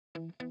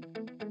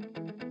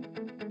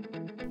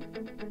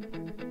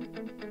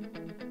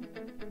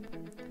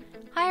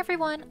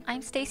everyone,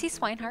 I'm Stacy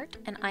Swinehart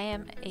and I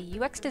am a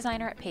UX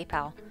designer at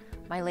PayPal.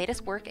 My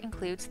latest work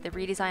includes the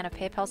redesign of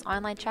PayPal's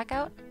online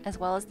checkout as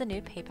well as the new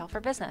PayPal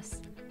for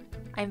Business.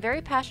 I'm very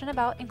passionate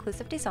about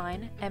inclusive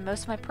design and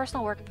most of my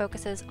personal work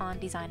focuses on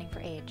designing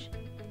for age.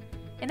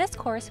 In this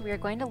course, we are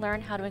going to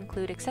learn how to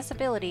include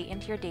accessibility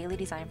into your daily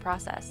design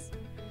process.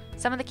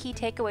 Some of the key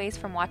takeaways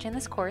from watching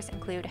this course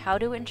include how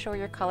to ensure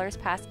your colors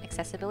pass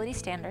accessibility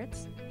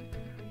standards,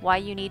 why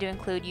you need to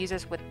include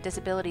users with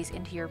disabilities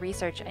into your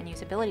research and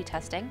usability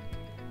testing,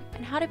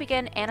 and how to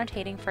begin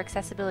annotating for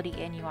accessibility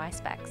in UI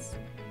specs.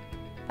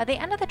 By the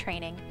end of the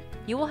training,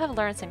 you will have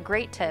learned some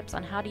great tips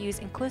on how to use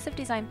inclusive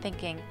design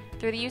thinking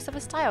through the use of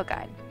a style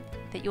guide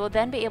that you will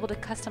then be able to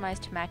customize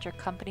to match your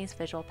company's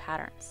visual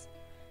patterns.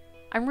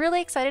 I'm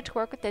really excited to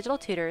work with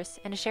Digital-Tutors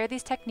and to share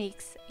these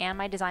techniques and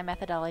my design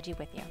methodology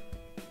with you.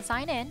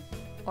 Sign in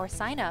or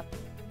sign up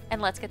and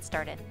let's get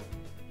started.